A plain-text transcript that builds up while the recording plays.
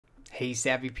Hey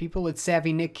Savvy people, it's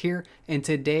Savvy Nick here, and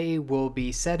today we'll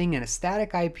be setting a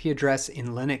static IP address in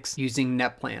Linux using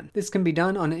Netplan. This can be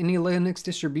done on any Linux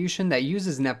distribution that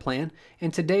uses Netplan,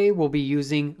 and today we'll be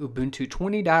using Ubuntu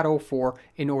 20.04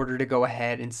 in order to go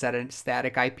ahead and set a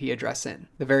static IP address in.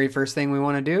 The very first thing we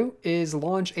want to do is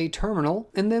launch a terminal,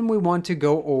 and then we want to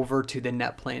go over to the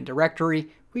Netplan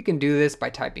directory. We can do this by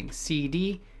typing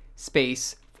cd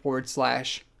space /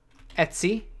 etc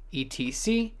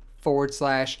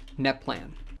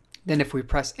 /netplan. Then if we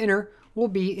press enter, we'll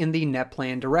be in the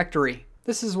Netplan directory.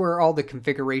 This is where all the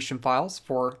configuration files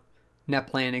for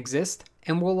Netplan exist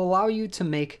and will allow you to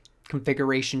make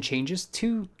configuration changes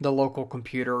to the local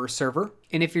computer or server.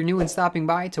 And if you're new and stopping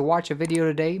by to watch a video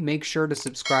today, make sure to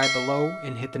subscribe below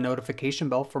and hit the notification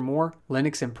bell for more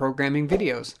Linux and programming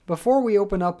videos. Before we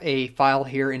open up a file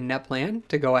here in Netplan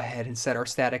to go ahead and set our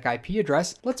static IP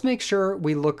address, let's make sure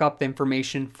we look up the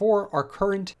information for our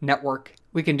current network.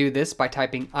 We can do this by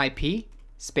typing IP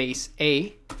space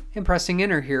A and pressing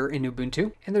enter here in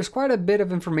Ubuntu. And there's quite a bit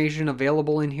of information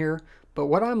available in here, but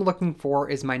what I'm looking for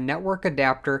is my network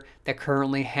adapter that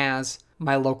currently has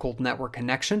my local network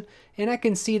connection, and I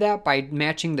can see that by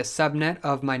matching the subnet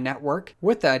of my network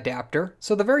with the adapter.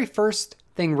 So the very first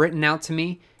thing written out to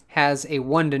me has a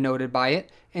 1 denoted by it,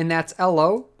 and that's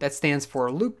LO, that stands for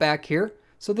loopback here.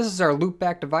 So this is our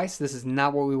loopback device. This is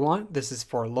not what we want. This is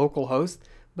for localhost.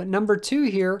 But number 2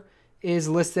 here is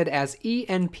listed as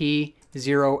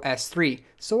ENP0S3.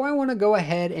 So I want to go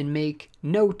ahead and make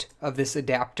note of this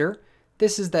adapter.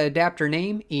 This is the adapter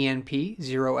name,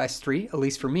 ENP0S3, at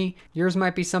least for me. Yours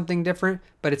might be something different,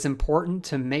 but it's important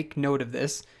to make note of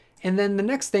this. And then the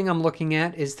next thing I'm looking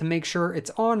at is to make sure it's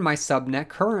on my subnet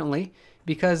currently,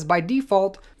 because by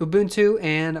default, Ubuntu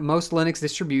and most Linux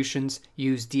distributions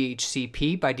use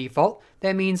DHCP by default.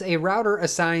 That means a router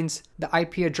assigns the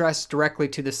IP address directly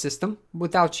to the system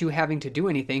without you having to do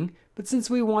anything. But since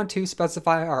we want to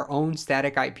specify our own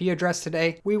static IP address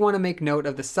today, we want to make note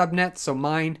of the subnet, so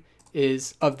mine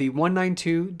is of the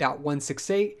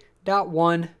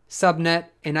 192.168.1 subnet,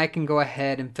 and I can go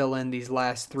ahead and fill in these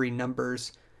last 3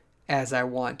 numbers as I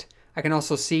want. I can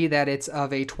also see that it's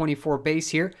of a 24 base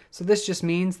here, so this just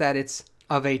means that it's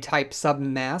of a type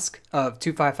submask of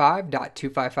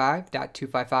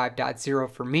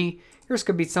 255.255.255.0 for me. Yours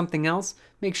could be something else.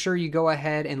 Make sure you go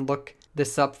ahead and look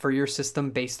this up for your system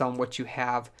based on what you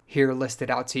have here listed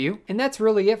out to you. And that's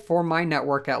really it for my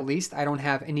network, at least. I don't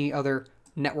have any other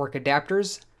network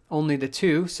adapters, only the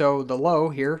 2, so the low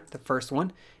here, the first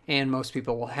one, and most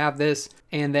people will have this,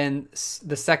 and then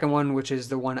the second one, which is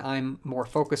the one I'm more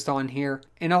focused on here,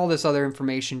 and all this other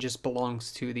information just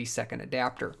belongs to the second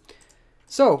adapter.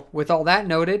 So with all that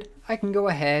noted, I can go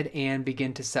ahead and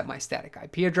begin to set my static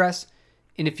IP address.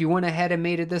 And if you went ahead and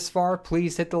made it this far,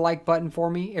 please hit the like button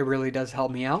for me. It really does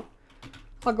help me out.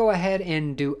 I'll go ahead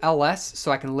and do ls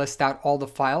so I can list out all the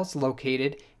files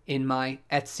located in my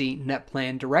etc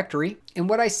netplan directory. And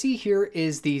what I see here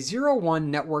is the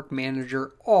 01 network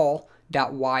manager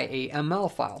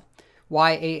all.yaml file.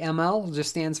 YAML just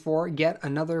stands for Yet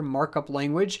Another Markup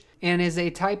Language and is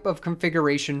a type of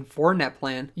configuration for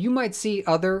Netplan. You might see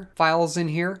other files in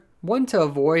here. One to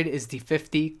avoid is the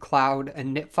 50 cloud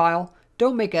init file.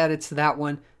 Don't make edits to that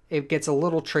one. It gets a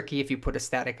little tricky if you put a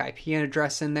static IP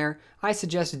address in there. I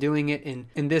suggest doing it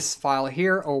in this file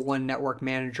here, 01 Network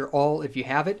Manager All, if you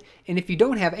have it. And if you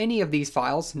don't have any of these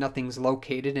files, nothing's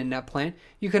located in Netplan,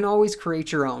 you can always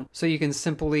create your own. So you can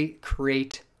simply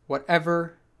create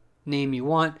whatever name you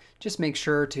want. Just make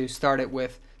sure to start it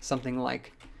with something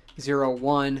like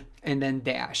 01 and then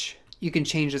dash. You can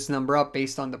change this number up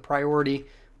based on the priority,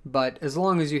 but as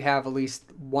long as you have at least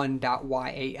one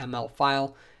 .yaml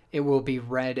file, it will be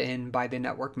read in by the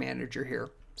network manager here.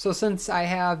 So since I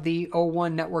have the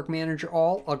 01 Network Manager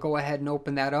All, I'll go ahead and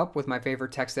open that up with my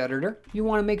favorite text editor. You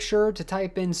want to make sure to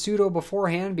type in sudo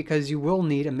beforehand because you will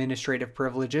need administrative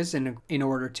privileges in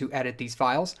order to edit these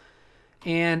files.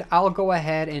 And I'll go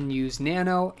ahead and use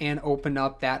nano and open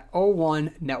up that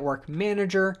 01 Network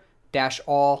Manager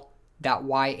 -all.yaml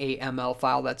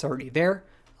file that's already there.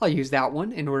 I'll use that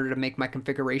one in order to make my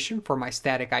configuration for my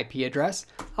static IP address.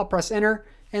 I'll press enter,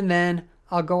 and then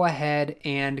I'll go ahead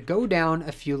and go down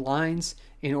a few lines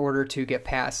in order to get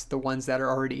past the ones that are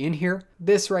already in here.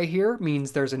 This right here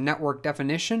means there's a network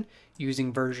definition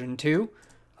using version 2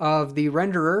 of the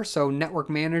renderer. So network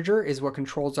manager is what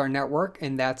controls our network,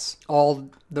 and that's all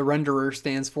the renderer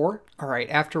stands for. All right,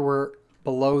 after we're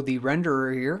below the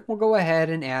renderer here, we'll go ahead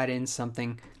and add in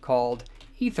something called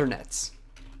Ethernets.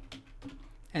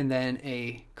 and then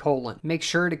a colon. Make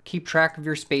sure to keep track of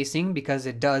your spacing because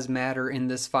it does matter in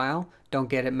this file. Don't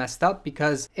get it messed up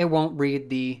because it won't read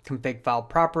the config file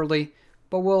properly,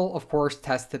 but we'll of course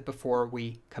test it before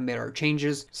we commit our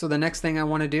changes. So the next thing I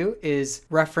want to do is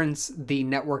reference the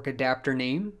network adapter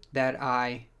name that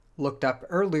I looked up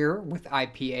earlier with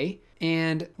IPA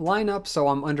and line up so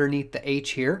I'm underneath the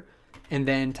H here, and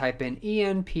then type in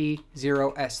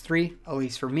ENP0S3, at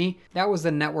least for me. That was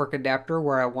the network adapter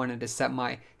where I wanted to set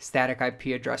my static IP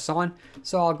address on.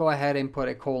 So I'll go ahead and put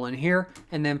a colon here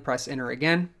and then press enter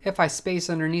again. If I space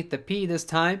underneath the P this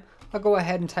time, I'll go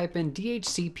ahead and type in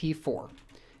DHCP4,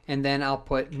 and then I'll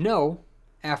put no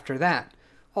after that.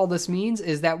 All this means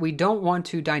is that we don't want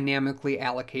to dynamically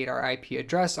allocate our IP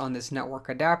address on this network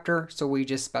adapter, so we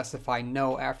just specify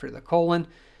no after the colon.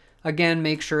 Again,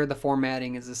 make sure the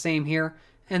formatting is the same here,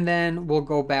 and then we'll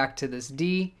go back to this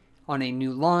D on a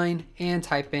new line and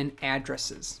type in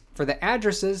addresses. For the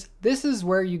addresses, this is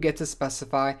where you get to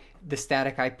specify the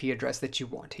static IP address that you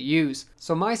want to use.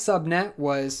 So my subnet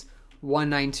was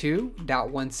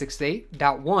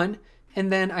 192.168.1, and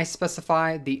then I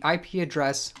specify the IP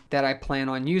address that I plan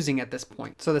on using at this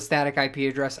point. So the static IP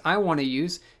address I want to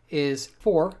use is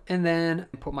 4, and then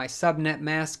put my subnet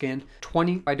mask in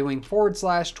 20 by doing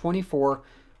 /24,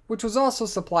 which was also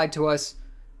supplied to us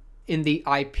in the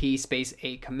IP space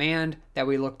A command that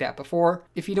we looked at before.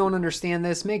 If you don't understand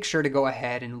this, make sure to go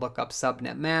ahead and look up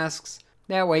subnet masks.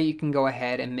 That way you can go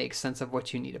ahead and make sense of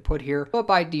what you need to put here. But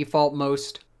by default,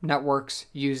 most networks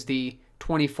use the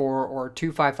 24 or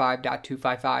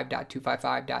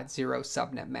 255.255.255.0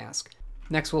 subnet mask.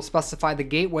 Next, we'll specify the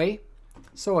gateway.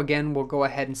 So again, we'll go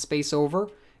ahead and space over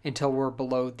until we're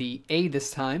below the A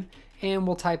this time, and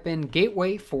we'll type in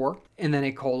gateway 4 and then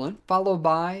a colon, followed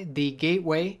by the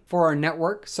gateway for our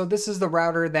network. So this is the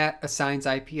router that assigns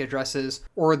IP addresses,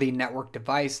 or the network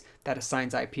device that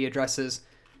assigns IP addresses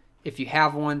if you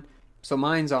have one. So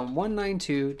mine's on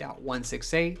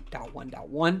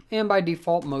 192.168.1.1, and by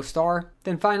default most are.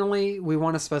 Then finally, we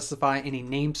want to specify any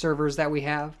name servers that we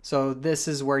have. So this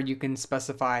is where you can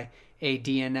specify a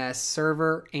DNS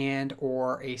server and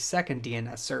or a second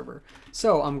DNS server.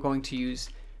 So I'm going to use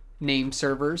name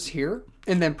servers here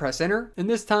and then press enter. And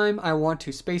this time I want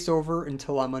to space over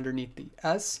until I'm underneath the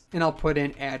S, and I'll put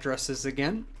in addresses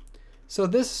again. So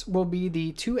this will be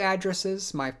the two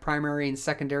addresses, my primary and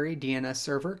secondary DNS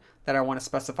server that I want to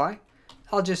specify.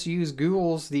 I'll just use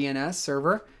Google's DNS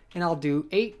server, and I'll do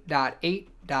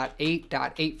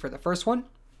 8.8.8.8 for the first one,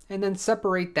 and then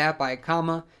separate that by a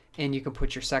comma, and you can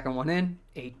put your second one in,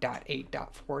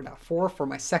 8.8.4.4 for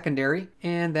my secondary,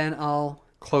 and then I'll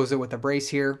close it with a brace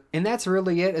here. And that's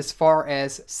really it as far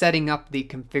as setting up the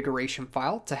configuration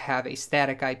file to have a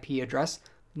static IP address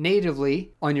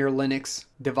natively on your Linux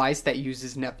device that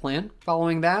uses Netplan.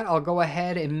 Following that, I'll go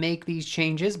ahead and make these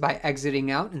changes by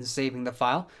exiting out and saving the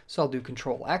file. So I'll do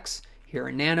Control X here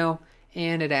in Nano,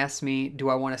 and it asks me, do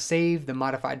I want to save the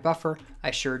modified buffer?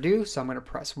 I sure do, so I'm going to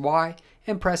press Y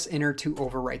and press enter to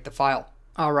overwrite the file.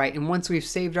 Alright, and once we've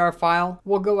saved our file,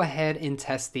 we'll go ahead and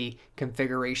test the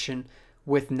configuration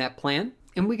with Netplan.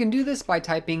 And we can do this by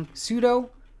typing sudo,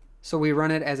 so we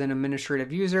run it as an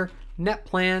administrative user,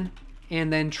 netplan,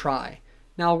 and then try.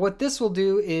 Now what this will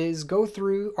do is go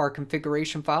through our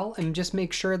configuration file and just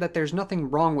make sure that there's nothing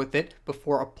wrong with it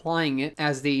before applying it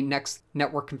as the next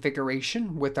network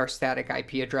configuration with our static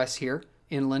IP address here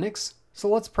in Linux. So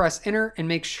let's press enter and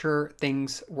make sure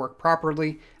things work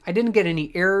properly. I didn't get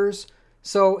any errors,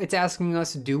 so it's asking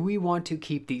us, do we want to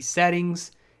keep these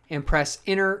settings? And press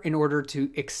enter in order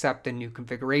to accept the new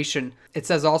configuration. It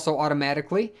says also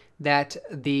automatically that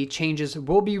the changes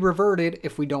will be reverted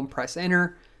if we don't press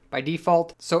enter by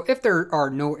default. So if there are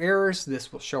no errors,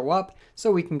 this will show up.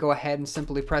 So we can go ahead and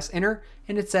simply press enter,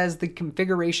 and it says the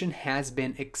configuration has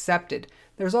been accepted.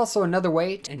 There's also another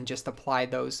way and just apply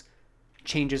those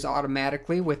changes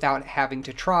automatically without having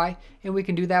to try, and we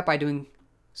can do that by doing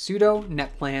sudo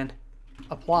netplan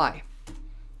apply.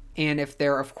 And if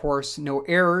there are, of course, no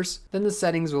errors, then the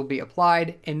settings will be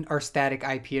applied and our static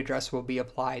IP address will be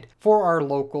applied for our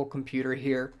local computer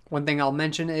here. One thing I'll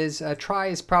mention is try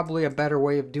is probably a better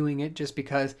way of doing it, just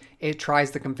because it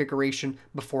tries the configuration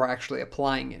before actually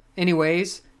applying it.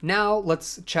 Anyways, now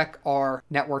let's check our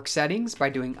network settings by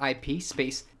doing IP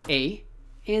space A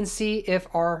and see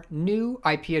if our new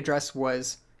IP address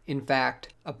was in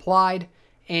fact applied.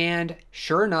 And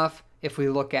sure enough, if we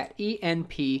look at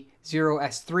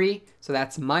ENP0S3, so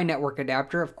that's my network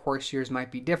adapter, of course yours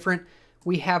might be different,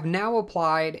 we have now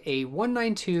applied a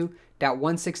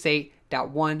 192.168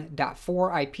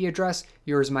 .1.4 IP address.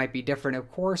 Yours might be different,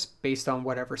 of course, based on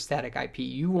whatever static IP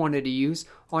you wanted to use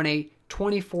on a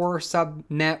 24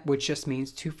 subnet, which just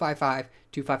means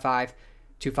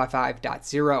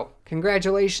 255.255.255.0.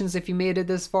 Congratulations if you made it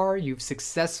this far. You've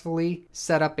successfully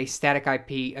set up a static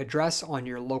IP address on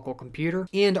your local computer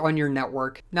and on your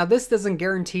network. Now, this doesn't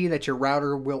guarantee that your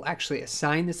router will actually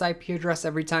assign this IP address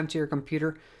every time to your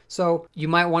computer. So you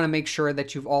might want to make sure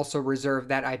that you've also reserved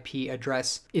that IP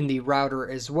address in the router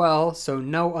as well, so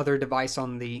no other device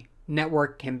on the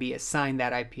network can be assigned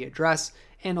that IP address,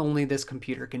 and only this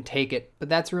computer can take it. But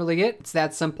that's really it. It's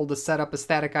that simple to set up a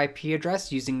static IP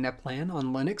address using Netplan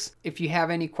on Linux. If you have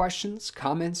any questions,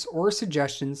 comments, or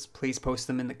suggestions, please post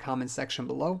them in the comments section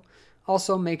below.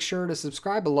 Also, make sure to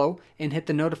subscribe below and hit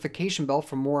the notification bell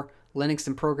for more Linux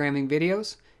and programming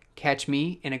videos. Catch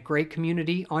me in a great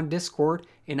community on Discord,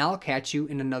 and I'll catch you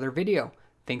in another video.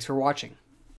 Thanks for watching.